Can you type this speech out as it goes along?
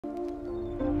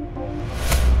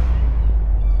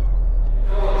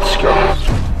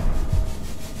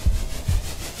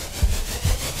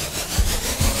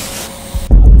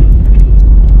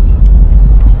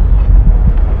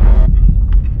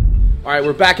Alright,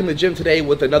 we're back in the gym today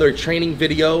with another training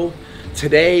video.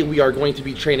 Today we are going to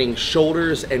be training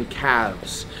shoulders and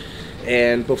calves.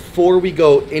 And before we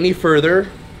go any further,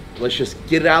 let's just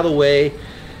get it out of the way.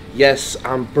 Yes,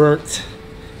 I'm burnt.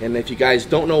 And if you guys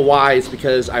don't know why, it's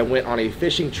because I went on a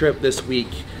fishing trip this week.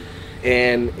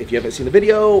 And if you haven't seen the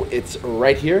video, it's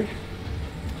right here.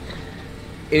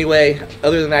 Anyway,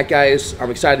 other than that, guys, I'm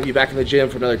excited to be back in the gym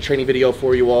for another training video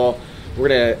for you all. We're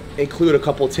gonna include a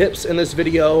couple tips in this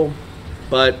video.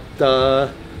 But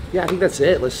yeah, I think that's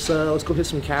it. Let's go hit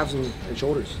some calves and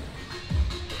shoulders.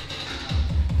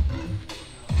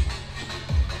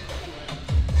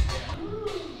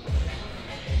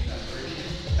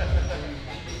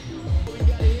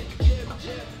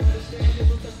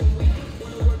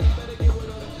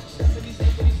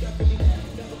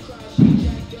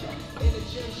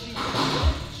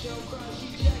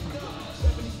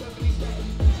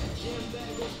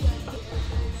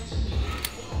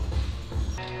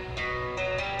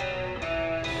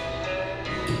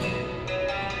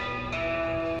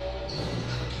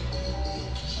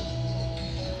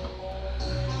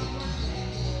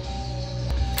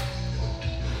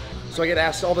 So I get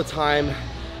asked all the time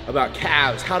about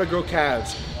calves, how to grow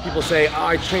calves. People say, oh,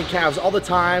 I train calves all the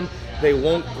time, they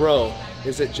won't grow.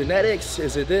 Is it genetics?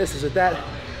 Is it this? Is it that?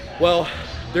 Well,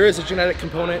 there is a genetic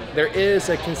component. There is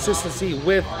a consistency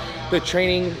with the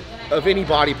training of any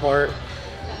body part.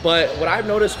 But what I've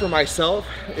noticed for myself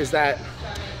is that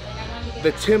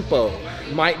the tempo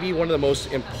might be one of the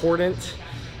most important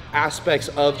aspects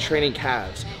of training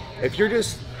calves. If you're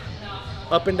just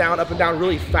up and down,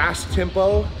 really fast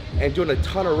tempo and doing a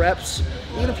ton of reps,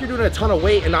 even if you're doing a ton of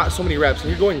weight and not so many reps, and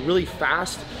you're going really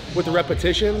fast with the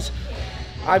repetitions,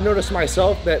 I've noticed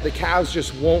myself that the calves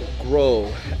just won't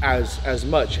grow as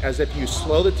much as if you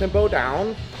slow the tempo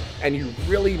down and you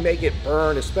really make it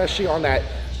burn, especially on that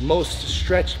most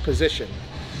stretched position.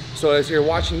 So as you're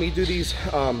watching me do these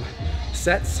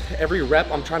sets, every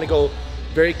rep I'm trying to go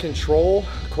very controlled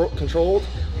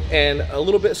and a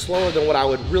little bit slower than what I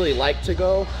would really like to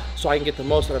go, so I can get the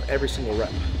most out of every single rep.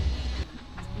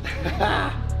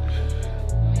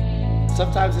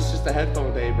 Sometimes it's just a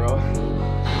headphone day, bro.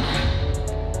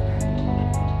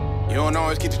 You don't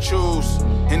always get to choose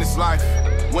in this life,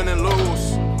 win and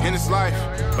lose in this life,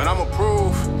 but I'ma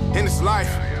prove in this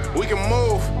life we can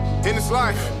move in this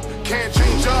life. Can't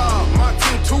change up, my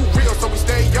team too real, so we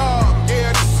stay up.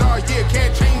 Yeah, this is our year,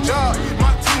 can't change up.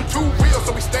 My team too real,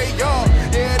 so we stay up.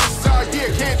 Yeah, this is our year,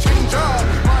 can't change up.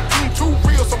 My team too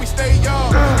real, so we stay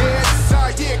up. Yeah, this is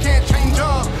our year, can't change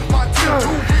up. My team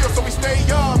too real, so we stay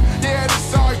up. Yeah, this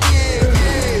is our year.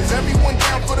 Yeah, is everyone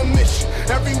down for the mission?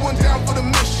 Everyone down for the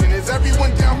mission? Is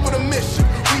everyone down for the mission?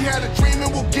 We had a dream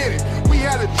and we'll get it. We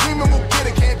had a dream and we'll get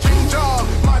it. Can't change up.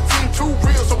 My team too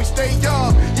real, so we stay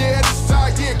up. Yeah, this is our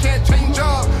year, can't change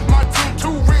up. My team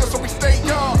too real, so we stay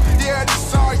up. Yeah, this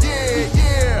is our year,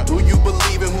 yeah. Who you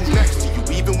believe in, who's next to you,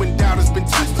 even when doubt has been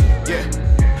tested, yeah.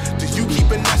 Do you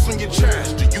keep an S on your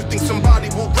chest? Do you think somebody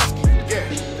will rescue you?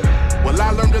 Yeah. Well,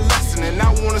 I learned a lesson and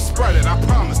I wanna spread it, I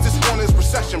promise. This one is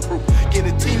recession proof. Get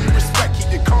a team you respect,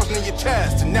 keep your cards near your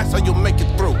chest, and that's how you'll make it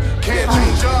through. Can't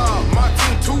change up. My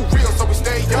team too real, so we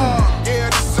stay up. Yeah,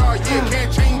 this is our year,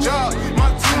 can't change up. My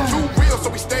team too real, so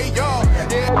we stay up. Yeah,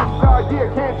 this is our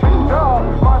year, can't change up.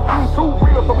 My team too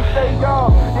real, so we stay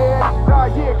up. Yeah, this is our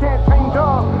year, can't change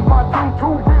up. My team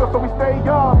too real, so we stay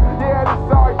up. Yeah, this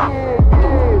is our year.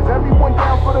 Yeah, is everyone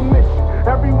down for the mission?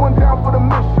 Everyone down for the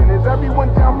mission? Is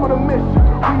everyone down for the mission?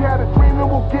 We had a dream and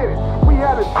we'll get it. We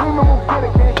had a dream and we'll get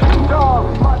it. Can't change up.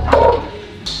 My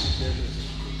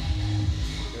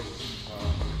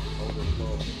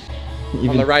team.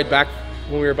 On the ride back,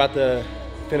 when we were about to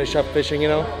finish up fishing, you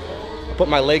know, I put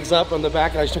my legs up on the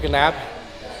back and I just took a nap.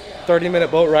 30-minute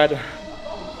boat ride.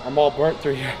 I'm all burnt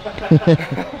through here.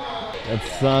 That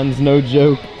sun's no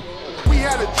joke. We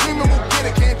had a dream and we'll get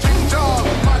it. Can't change up.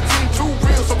 My team too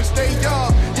real, so we stay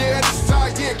up. Yeah, this is our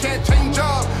year, can't change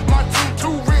up. My team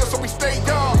too real, so we stay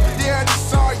up. Yeah, this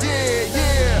is our year,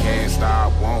 yeah. Can't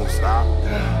stop, won't stop.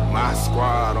 My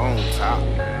squad on top.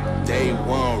 Day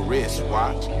one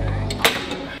wristwatch.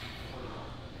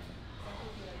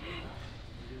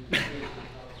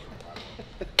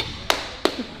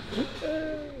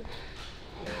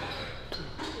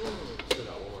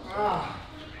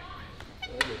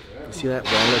 You see that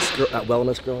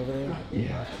wellness girl over there?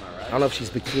 Yeah. I don't know if she's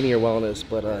bikini or wellness,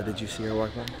 but did you see her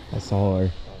walk by? I saw her.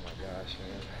 Oh my gosh,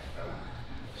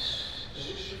 man.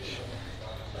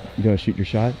 You gonna shoot your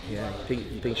shot? Yeah,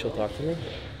 you think she'll talk to me?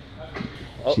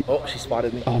 Oh, she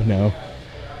spotted me. Oh no.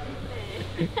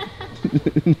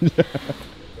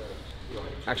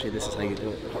 Actually, this is how you do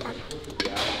it. Hold on.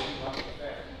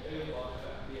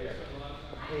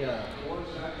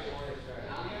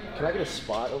 can I get a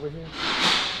spot over here?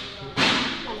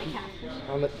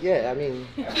 On the calf. Yeah, I mean.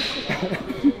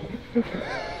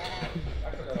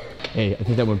 Hey, I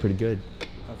think that went pretty good.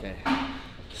 Okay.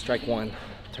 Strike one.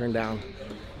 Turn down.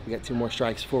 We got 2 more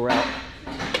strikes before we're out.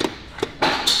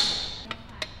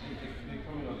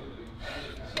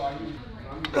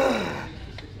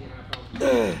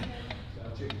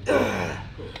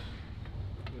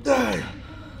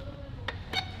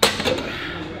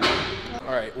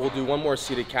 All right, we'll do 1 more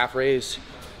seated calf raise.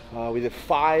 We did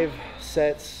 5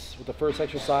 sets with the first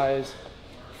exercise,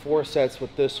 4 sets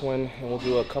with this one, and we'll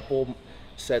do a couple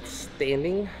sets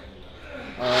standing.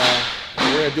 We're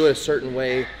gonna do it a certain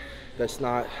way that's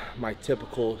not my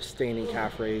typical standing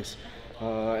calf raise,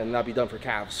 and that'll be done for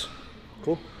calves.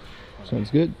 Cool?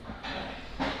 Sounds good.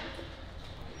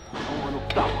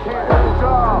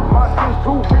 My team's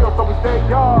too real, so we stay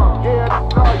young. Yeah,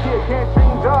 this can't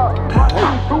change up. My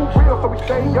team's too real, so we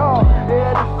stay young.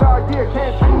 Yeah, this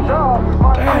can't change up.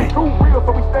 My team's too real,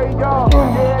 so we stay young.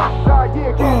 Yeah,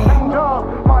 this can't change up.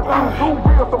 My team's too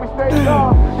real, so we stay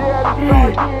young. Yeah, this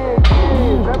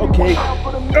Okay.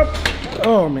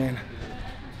 Oh man.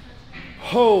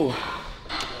 Oh.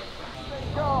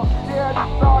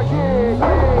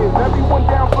 Everyone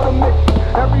down for the mission.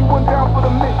 Everyone down for the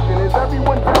mission. Is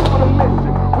everyone down for the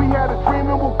mission? We had a dream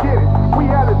and we'll get it. We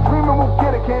had a dream and we'll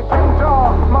get it. Can't change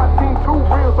up. My team too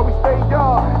real, so we stay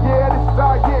young. Yeah, this is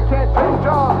our year. Can't change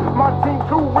up. My team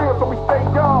too real, so we stay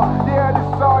young. Yeah, this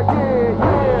is our year.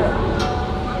 Yeah.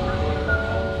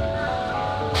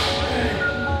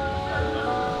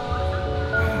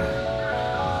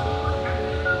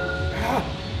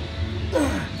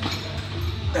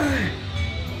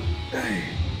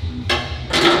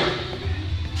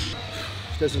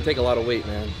 Doesn't take a lot of weight,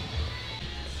 man.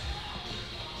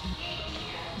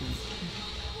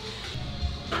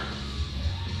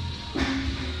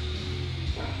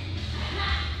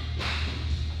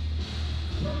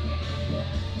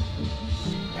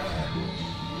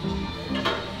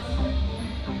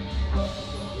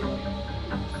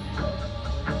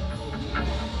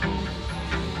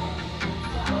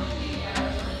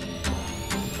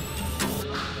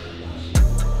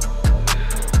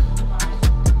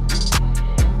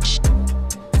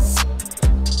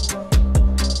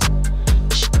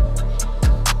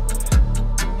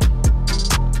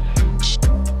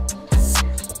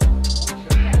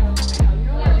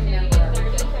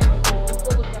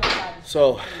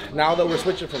 So now that we're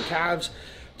switching from calves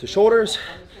to shoulders,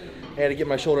 I had to get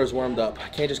my shoulders warmed up. I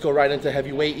can't just go right into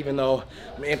heavy weight even though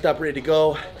I'm amped up, ready to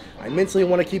go. I mentally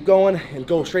want to keep going and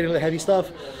go straight into the heavy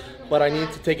stuff, but I need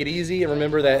to take it easy and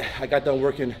remember that I got done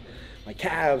working my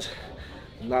calves,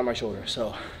 not my shoulders.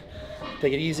 So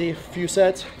take it easy, a few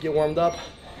sets, get warmed up,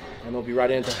 and we'll be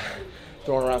right into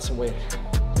throwing around some weight.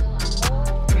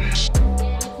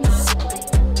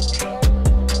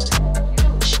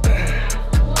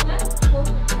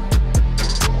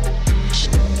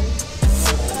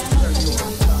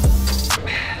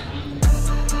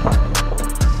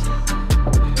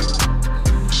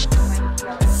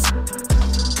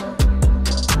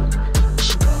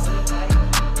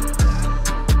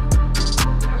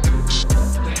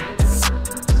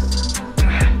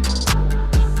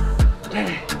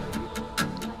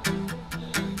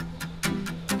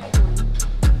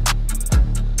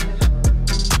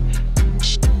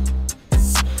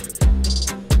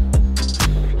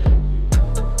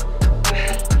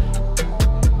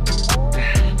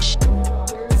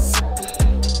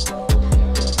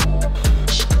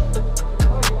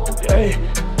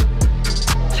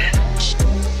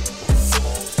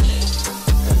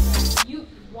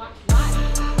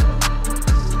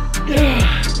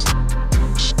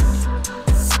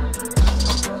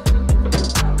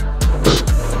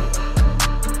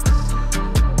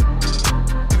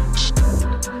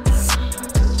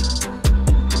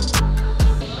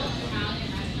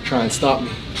 Try and stop me.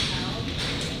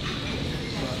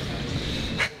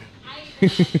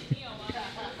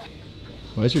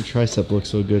 Why does your tricep look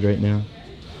so good right now?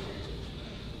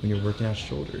 When you're working out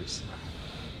shoulders.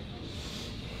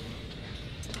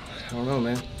 I don't know,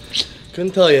 man.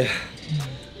 Couldn't tell you.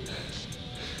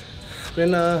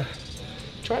 Been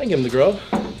trying to get them to grow.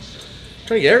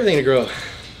 Trying to get everything to grow.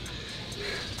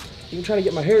 Even trying to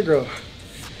get my hair to grow.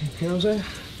 You know what I'm saying?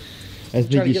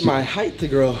 Trying to get my height to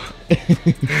grow.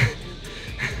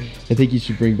 I think you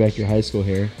should bring back your high school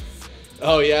hair.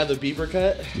 Oh yeah, the Bieber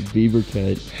cut? The Bieber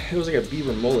cut. It was like a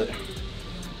Bieber mullet.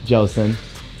 Jealous then.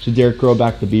 Should Derek grow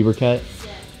back the Bieber cut?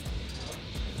 Yes.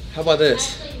 How about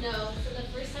this? Actually, no. So the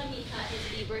first time he cut his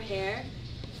Bieber hair.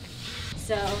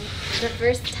 So the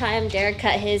first time Derek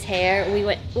cut his hair, we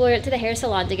went to the hair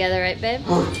salon together, right, babe?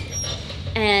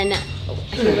 And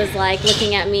he was like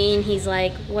looking at me and he's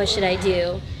like, what should I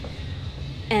do?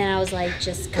 And I was like,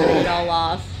 just cut it all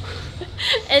off.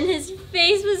 And his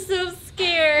face was so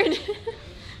scared.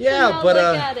 Yeah, but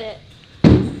look at it.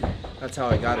 that's how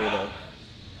I got her though.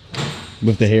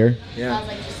 With the hair? Yeah. I was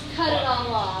like, just cut it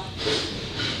all off.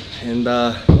 And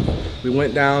we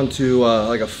went down to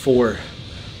like a 4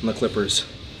 on the clippers.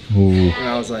 Ooh. And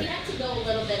I was like, you have to go a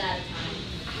little bit at a time.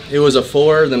 it was a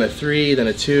 4, then a 3, then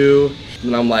a 2.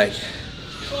 And I'm like,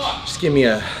 just give me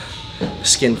a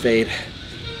skin fade.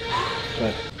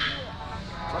 But,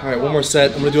 all right, one more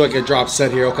set. I'm gonna do like a drop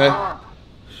set here, okay?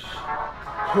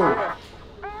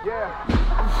 Yeah,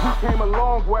 we came a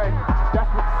long way. That's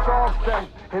what the song say.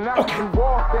 And I can do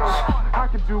all things. I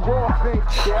can do all things.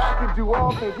 Yeah, I can do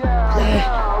all things.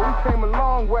 Yeah, we came a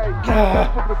long way.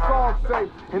 That's what the song say.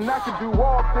 And I can do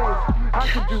all things. I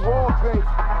can do all things.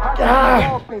 I can do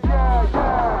all things.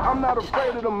 Yeah. I'm not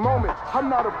afraid of the moment. I'm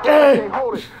not afraid. I can't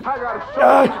hold it. I gotta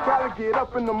show it. Gotta get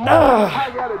up in the morning.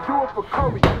 I gotta do it for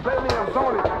Kobe. Lately I'm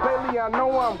zoning. Lately I know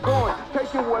where I'm going.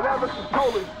 Taking whatever's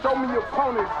controlling. Show me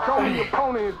opponents. Show me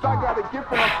opponents. I gotta get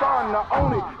from I'm starting to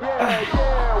own it. Yeah.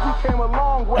 We came a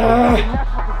long way. And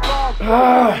that's what the song says.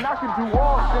 And I can do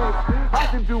all things. I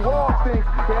can do all things.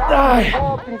 Yeah, I can do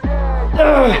all things.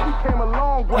 Yeah. We came a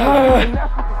long way. And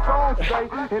that's what the song say.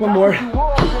 And One more. I can do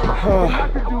all things.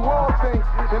 And I can do all things.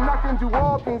 And I can do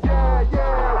all things.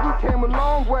 Yeah. We came a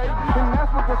long way. And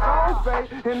that's what the song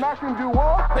say. And I can do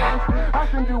all things. I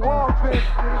can do all things.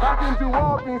 I can do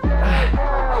all things.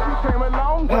 Yeah. We came a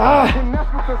long way. And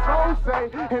that's what the song say.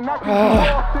 And I can do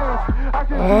all things. I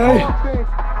can do all things.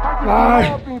 I can do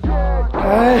all things.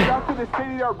 Yeah. Shout to the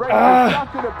city that raised me. Shout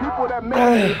to the people that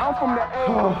made me. I'm from the A.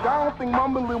 I don't think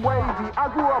mumbling wavy. I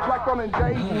grew up like on a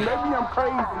Jay-Z. Maybe I'm crazy.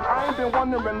 I ain't been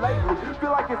wondering lately.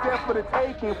 Feel like it's there for the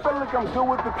taking. Feel like I'm good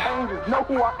with the changes. Know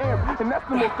who I am. And that's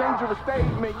the most dangerous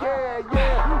statement. Yeah.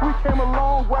 We came a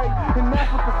long way. And that's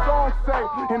what the song say.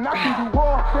 And I can do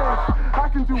all things. I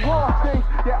can do all things.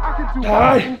 Yeah, I can do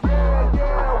all things.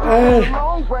 Yeah. We came a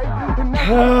long way. And that's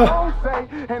what the song say.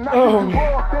 And I can do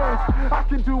all things. I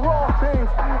can do all things.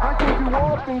 I can do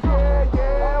all things.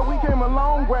 Yeah. We came a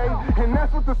long way. And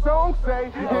that's what the song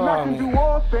say. And I can do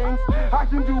all things. I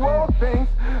can do all things.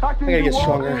 I can gotta do get all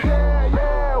stronger. things.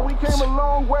 Yeah. We came a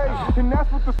long way. And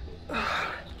that's what the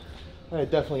I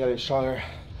definitely gotta get stronger.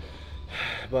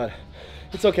 But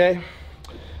it's okay. I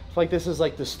feel like this is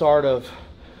like the start of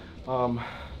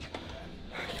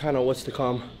kind of what's to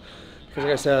come. Because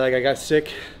like I said, like I got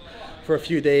sick for a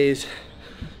few days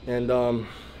and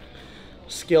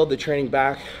scaled the training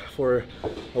back for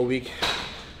a week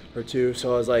or 2.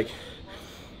 So I was like,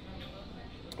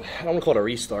 I don't want to call it a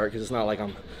restart because it's not like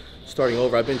I'm starting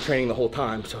over. I've been training the whole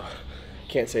time, so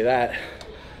can't say that.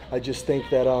 I just think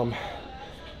that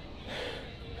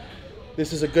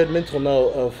this is a good mental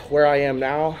note of where I am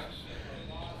now,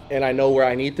 and I know where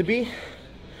I need to be,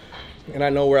 and I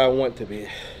know where I want to be.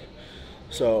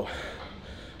 So,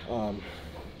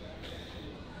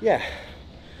 yeah,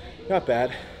 not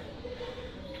bad.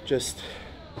 Just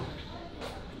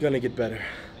gonna get better.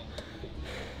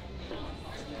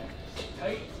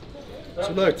 So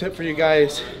another tip for you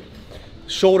guys,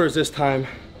 shoulders this time.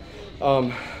 I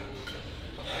don't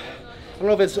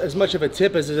know if it's as much of a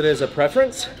tip as it is a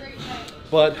preference,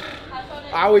 but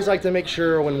I always like to make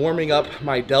sure when warming up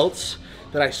my delts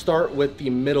that I start with the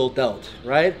middle delt,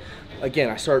 right? Again,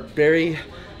 I start very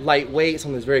lightweight,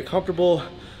 something that's very comfortable,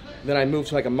 then I move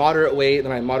to like a moderate weight,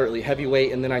 then I moderately heavy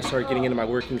weight, and then I start getting into my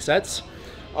working sets.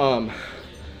 But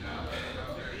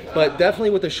definitely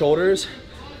with the shoulders,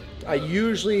 I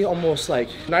usually almost like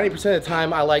 90% of the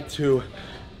time I like to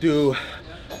do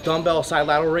dumbbell side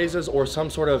lateral raises or some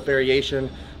sort of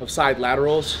variation of side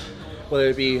laterals, whether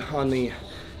it be on the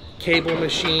cable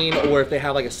machine or if they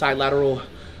have like a side lateral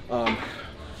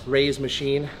raise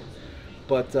machine.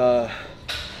 But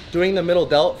doing the middle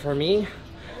delt for me,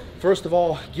 first of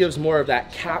all, gives more of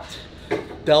that capped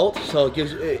delt, so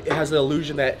it has the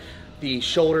illusion that the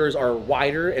shoulders are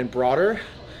wider and broader,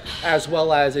 as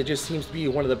well as it just seems to be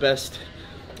one of the best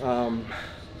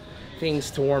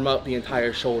things to warm up the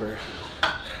entire shoulder.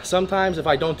 Sometimes if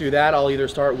I don't do that, I'll either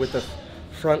start with the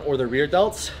front or the rear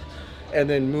delts and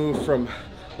then move from,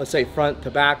 let's say, front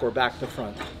to back or back to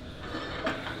front.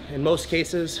 In most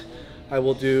cases, I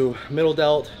will do middle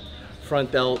delt,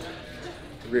 front delt,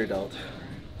 rear delt.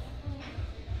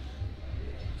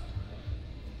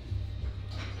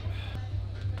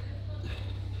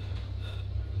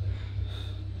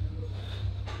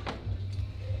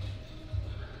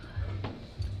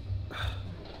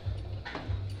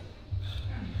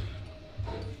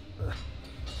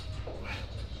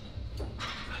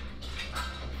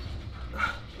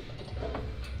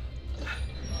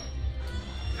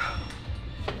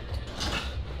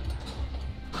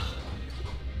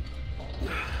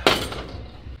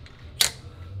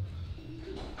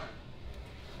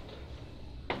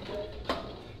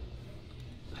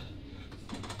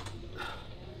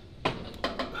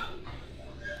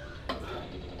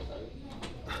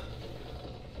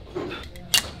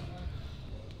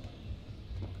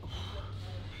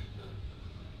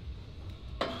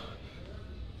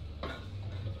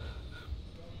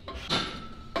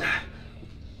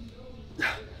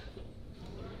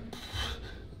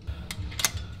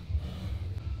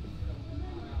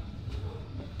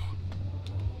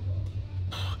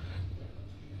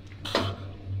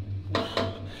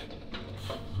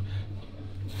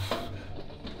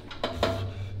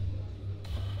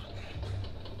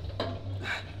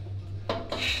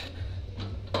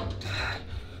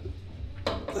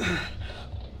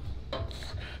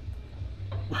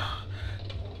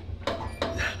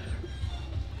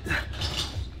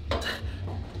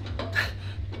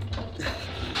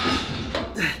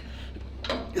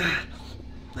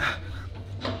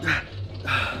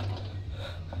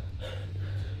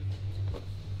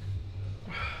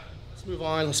 Let's move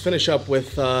on. Let's finish up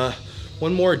with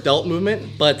one more delt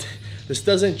movement, but this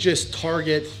doesn't just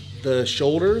target the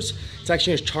shoulders. It's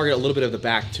actually going to target a little bit of the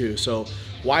back too. So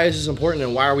why is this important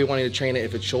and why are we wanting to train it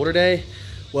if it's shoulder day?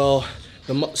 Well,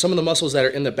 some of the muscles that are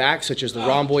in the back, such as the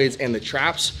rhomboids and the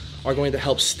traps, are going to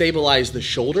help stabilize the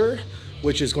shoulder,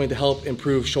 which is going to help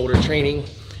improve shoulder training.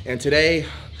 And today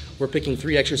we're picking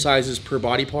 3 exercises per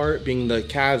body part, being the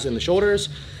calves and the shoulders.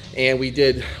 And we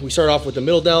started off with the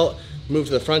middle delt, moved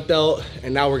to the front delt,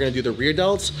 and now we're gonna do the rear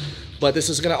delts. But this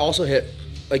is gonna also hit,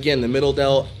 again, the middle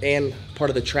delt and part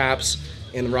of the traps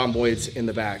and the rhomboids in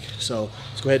the back. So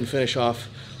let's go ahead and finish off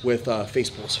with face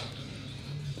pulls.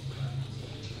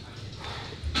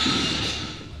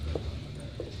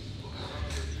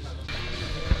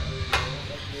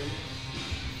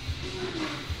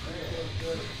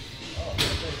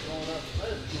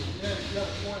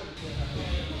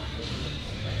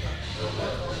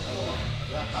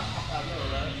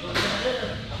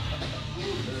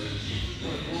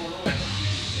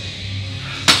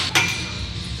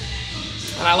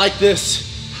 And I like this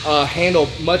handle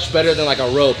much better than like a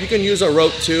rope. You can use a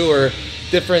rope too, or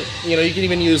different, you know, you can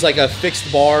even use like a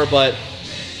fixed bar, but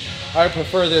I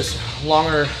prefer this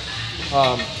longer,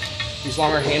 these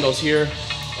longer handles here.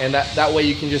 And that way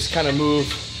you can just kind of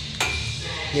move,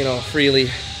 you know, freely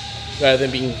rather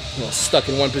than being, you know, stuck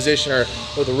in one position or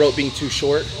the rope being too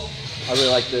short. I really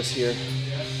like this here.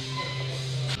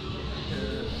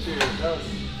 That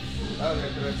was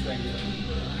interesting.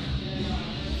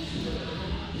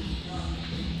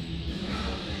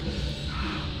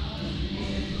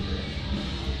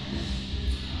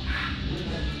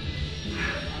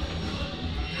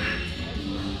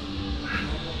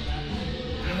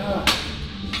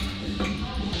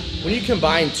 When you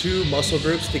combine 2 muscle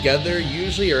groups together,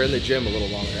 usually you're in the gym a little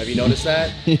longer. Have you noticed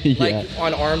that? Yeah. Like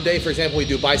on arm day, for example, we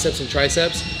do biceps and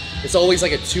triceps. It's always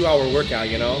like a 2-hour workout,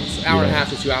 you know? It's an hour and a half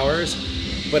to 2 hours,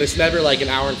 but it's never like an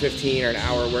hour and 15 or an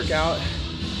hour workout.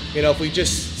 You know, if we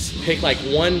just pick like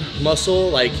one muscle,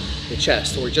 like the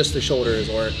chest or just the shoulders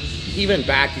or even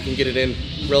back, you can get it in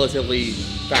relatively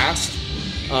fast.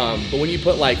 But when you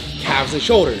put like calves and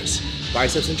shoulders,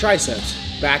 biceps and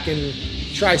triceps, back and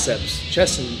triceps,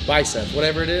 chest and biceps,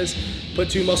 whatever it is, put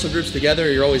 2 muscle groups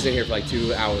together, you're always in here for like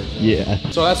 2 hours. Yeah.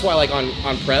 So that's why, like on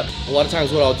prep, a lot of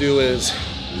times what I'll do is,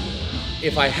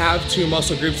 if I have 2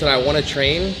 muscle groups that I want to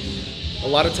train, a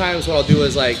lot of times what I'll do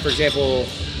is, like, for example,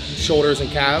 shoulders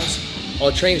and calves,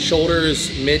 I'll train shoulders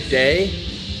midday,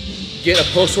 get a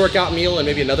post-workout meal and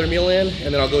maybe another meal in,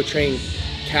 and then I'll go train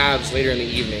calves later in the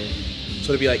evening.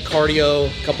 So it'll be like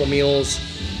cardio, couple meals,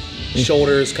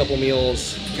 shoulders, couple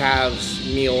meals, calves,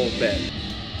 meal, bed.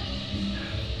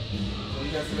 So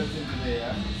you guys lifting today,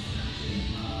 yeah?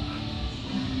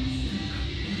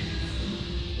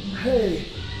 Hey.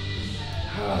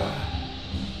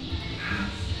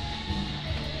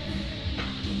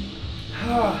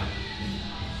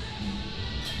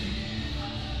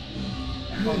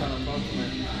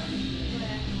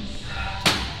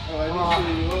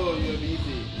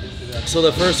 So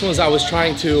the first ones I was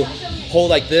trying to hold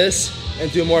like this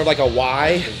and do more of like a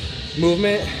Y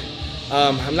movement.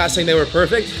 I'm not saying they were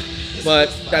perfect, but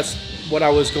that's what I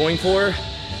was going for.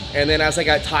 And then as I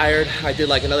got tired, I did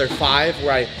like another 5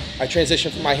 where I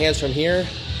transitioned from my hands from here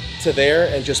to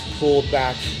there and just pulled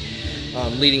back,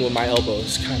 leading with my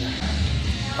elbows, kind of.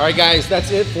 All right, guys,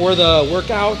 that's it for the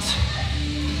workout.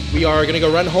 We are gonna go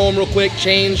run home real quick,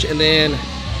 change, and then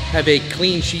have a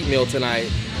clean cheat meal tonight.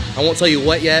 I won't tell you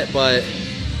what yet, but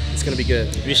it's gonna be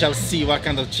good. We shall see what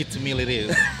kind of cheat meal it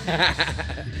is.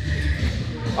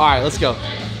 All right, let's go.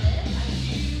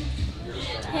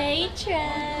 Hey,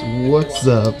 Trev. What's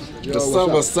up?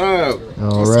 What's up?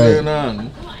 All What's right. going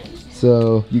on?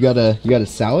 So you got a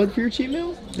salad for your cheat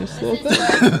meal? Just a little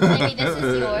thing. Maybe this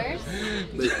is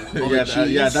yours.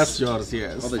 Yeah, that's yours.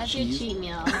 Yes. That's your cheat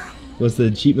meal. Was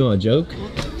the cheat meal a joke?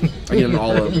 I get them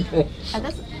all of them.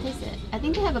 That's taste it. I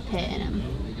think they have a pit in them.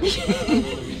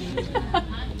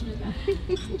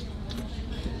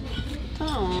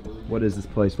 Oh. What is this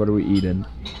place? What are we eating?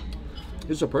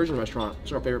 This is a Persian restaurant.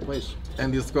 It's our favorite place.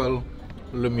 And it's called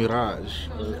Le Mirage.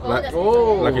 That's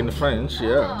Like in French,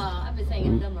 yeah. Oh, I've been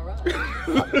saying the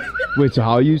Mirage. Wait, so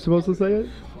how are you supposed to say it?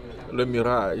 Le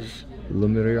Mirage. Le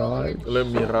Mirage. Le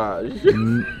Mirage.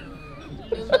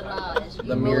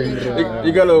 The Mirage.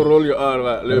 You gotta roll your R,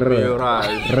 like Le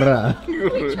Mirage. Mirage.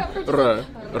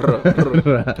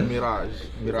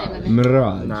 Mirage.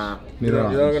 Mirage. Nah.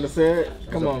 Mirage. You're not gonna say it?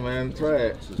 Come on, man. Try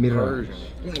it. Mirage.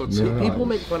 People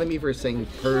make fun of me for saying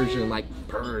Persian, like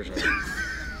Persian.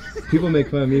 People make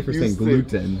fun of me for You saying say-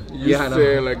 gluten. You Yeah, I know.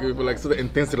 say like with like so the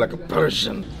intensity like a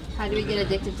Persian. How do we get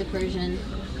addicted to Persian?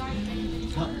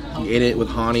 He ate it with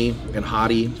honey and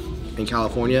hottie in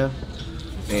California.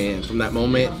 And from that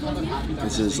moment,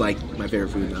 this is like my favorite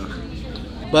food now.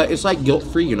 But it's like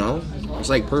guilt-free, you know? It's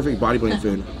like perfect bodybuilding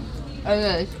food.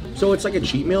 Okay. So it's like a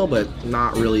cheat meal, but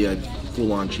not really a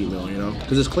full-on cheat meal, you know?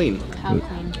 Because it's clean. How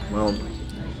clean? Well,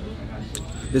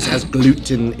 this has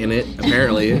gluten in it,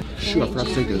 apparently. Shoot, I forgot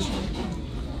to take this.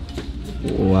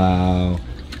 Wow.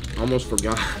 Almost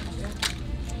forgot.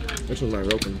 Which one's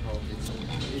not open?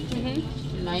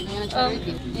 Not even gonna try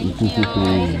it. Thank you.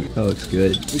 That looks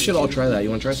good. We should all try that. You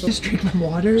want to try some? Just drink my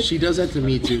water. She does that to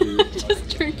me too, dude. Just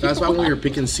drink That's why when we were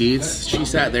picking seats, she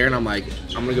sat there and I'm like,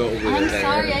 I'm gonna go over there. I'm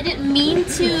sorry, I didn't mean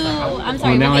to. I'm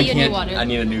sorry, now we'll I get you a new can't. water. I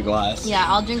need a new glass. Yeah,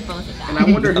 I'll drink both of that. And I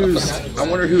wonder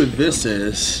who this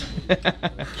is.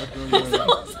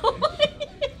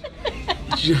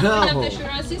 Joe.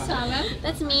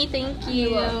 That's me, thank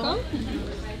you.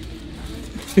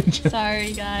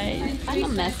 Sorry, guys. I'm a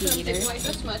messy eater.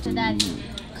 So that's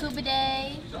Cuba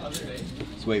Day.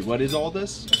 So wait, what is all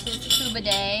this? This is Cuba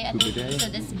Day. Cuba Day? So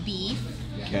this beef.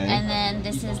 Okay. And then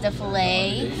this is the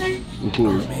filet.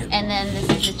 And then this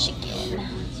is the chicken.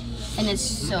 And it's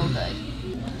so good.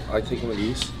 I take one of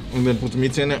these. And then put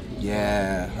meat in it.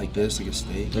 Yeah, like this, like a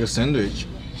steak. Like a sandwich.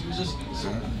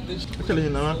 Okay, you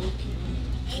know.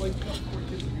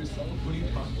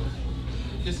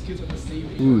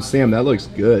 Ooh, Sam, that looks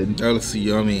good. That looks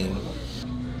yummy.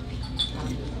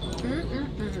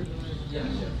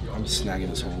 I'm snagging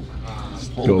this whole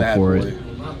Go bad for boy. it.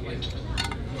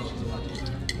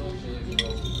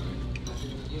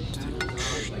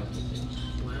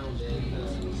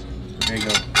 There you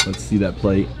go. Let's see that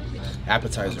plate.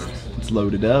 Appetizer. It's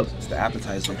loaded up. It's the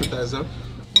appetizer. That's up.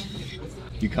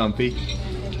 You comfy?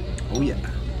 Oh yeah.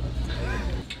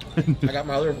 I got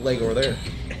my other leg over there.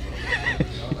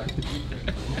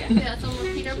 That's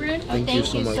almost pita bread. Thank you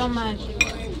so much. much.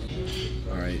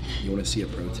 All right, you want to see a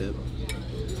pro tip?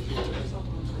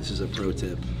 This is a pro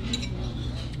tip.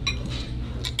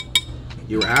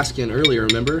 You were asking earlier,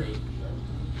 remember?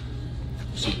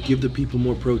 So give the people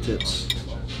more pro tips.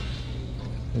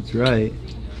 That's right.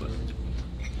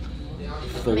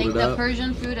 Fold Make it the up.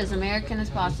 Persian food as American as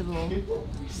possible.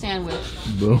 Sandwich.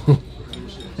 Boom.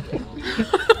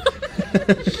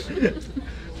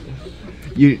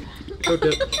 You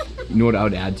know what I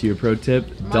would add to your pro tip?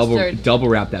 Mustard. Double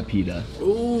wrap that pita.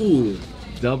 Ooh.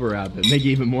 Double wrap it. Make it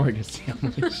even more like a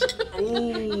sandwich.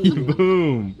 Ooh.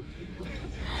 Boom.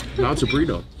 Now it's a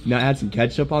burrito. Now add some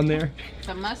ketchup on there.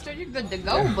 Some mustard, you're good to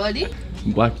go, buddy.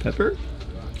 Some black pepper.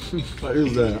 What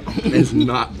is that? It's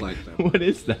not like that. What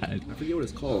is that? I forget what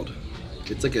it's called.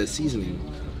 It's like a seasoning.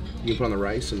 You can put on the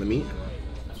rice and the meat.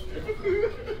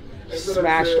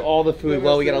 Smashed all the food.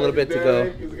 Well, we got a little bit to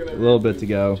go. A little bit to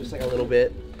go. Just like a little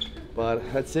bit. But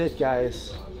that's it,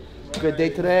 guys. Good day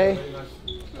today.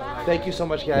 Thank you so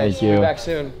much, guys. Thank you. Be back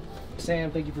soon.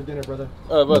 Sam, thank you for dinner, brother.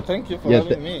 But thank you for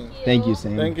having me. Thank you,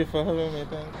 Sam. Thank you for having me.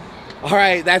 Thank you. All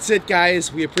right, that's it,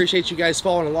 guys. We appreciate you guys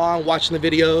following along, watching the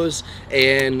videos,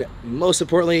 and most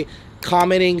importantly,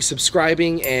 commenting,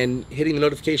 subscribing, and hitting the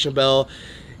notification bell.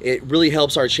 It really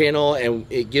helps our channel, and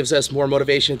it gives us more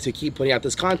motivation to keep putting out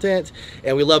this content.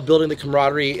 And we love building the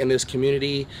camaraderie in this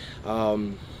community.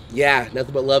 Yeah,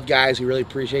 nothing but love, guys. We really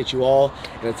appreciate you all.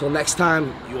 And until next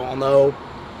time, you all know.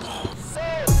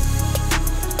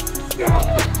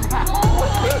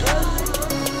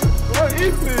 What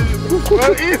is this?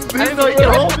 What is this? I didn't know you could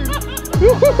hold it.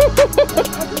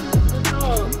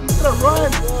 He's gonna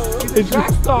run. He's a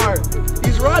track star.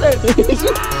 He's running.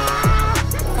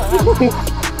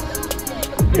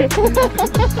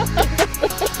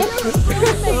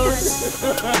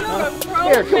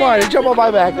 Here, come on, jump on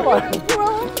my back. Come on.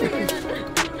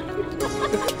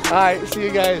 All right, see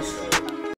you guys.